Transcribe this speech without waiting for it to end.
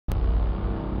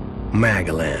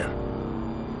Magellan,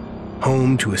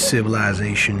 home to a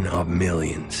civilization of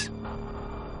millions.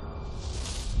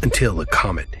 Until the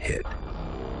comet hit.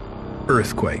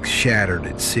 Earthquakes shattered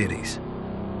its cities.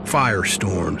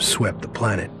 Firestorms swept the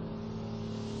planet.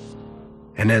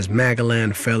 And as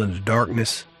Magellan fell into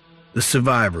darkness, the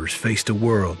survivors faced a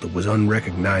world that was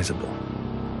unrecognizable.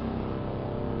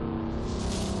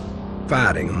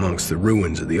 Fighting amongst the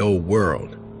ruins of the old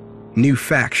world, new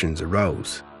factions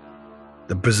arose.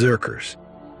 The Berserkers,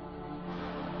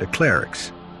 the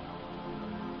Clerics,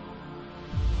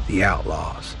 the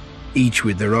Outlaws, each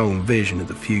with their own vision of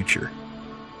the future.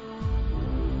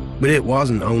 But it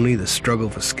wasn't only the struggle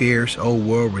for scarce old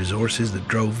world resources that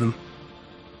drove them,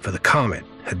 for the comet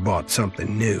had brought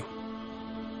something new.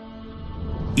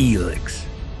 ELEX,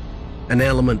 an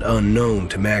element unknown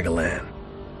to Magellan.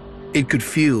 It could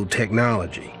fuel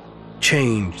technology,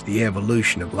 change the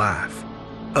evolution of life,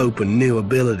 open new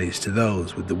abilities to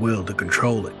those with the will to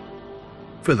control it.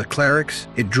 For the Clerics,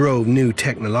 it drove new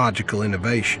technological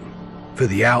innovation. For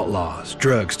the Outlaws,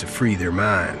 drugs to free their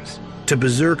minds. To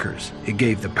Berserkers, it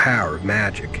gave the power of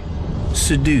magic.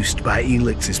 Seduced by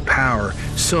ELEX's power,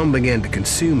 some began to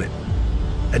consume it.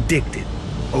 Addicted,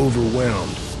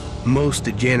 overwhelmed, most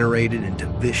degenerated into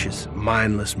vicious,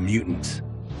 mindless mutants.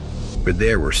 But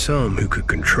there were some who could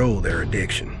control their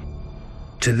addiction.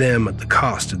 To them, at the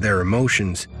cost of their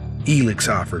emotions, ELEX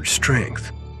offered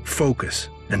strength, focus,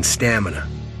 and stamina.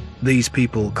 These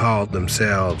people called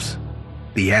themselves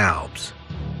the Albs.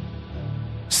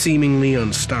 Seemingly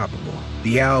unstoppable,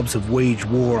 the Albs have waged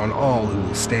war on all who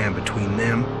will stand between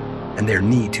them and their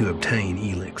need to obtain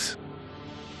ELEX.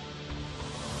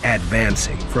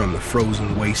 Advancing from the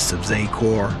frozen wastes of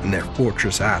Zakor and their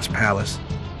fortress Ice Palace,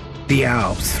 the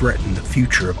Albs threaten the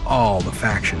future of all the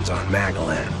factions on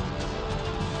Magellan.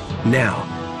 Now,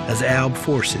 as Alb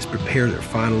forces prepare their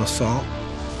final assault,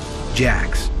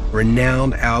 Jax,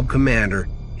 renowned Alb commander,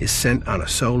 is sent on a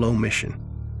solo mission.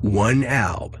 One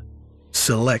Alb,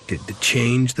 selected to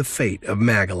change the fate of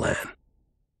Magellan.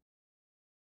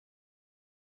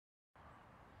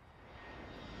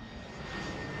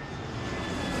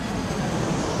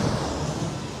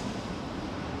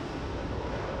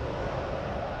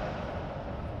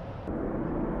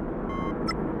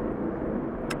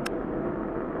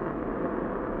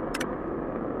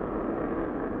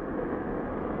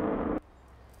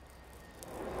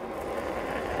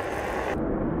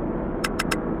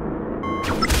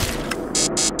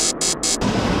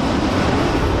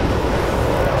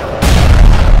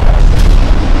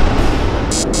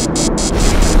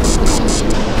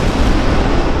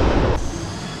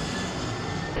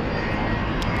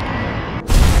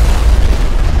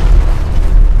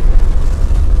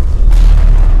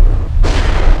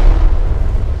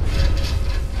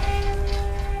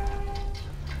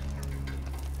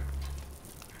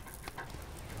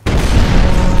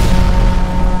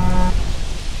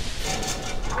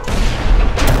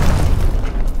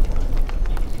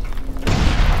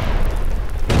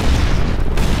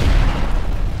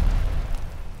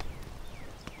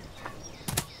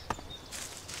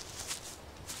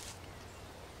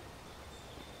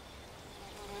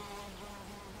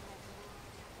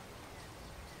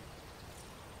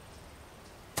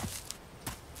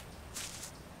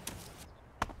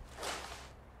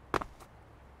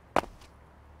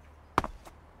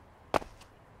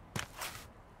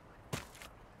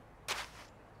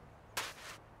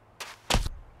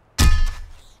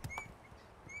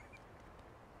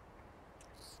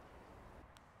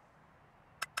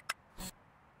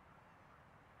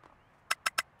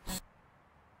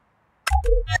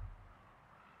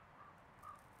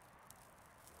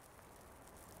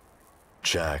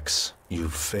 Jax,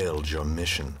 you've failed your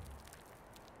mission.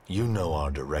 You know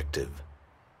our directive.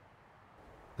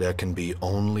 There can be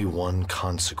only one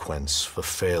consequence for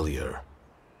failure.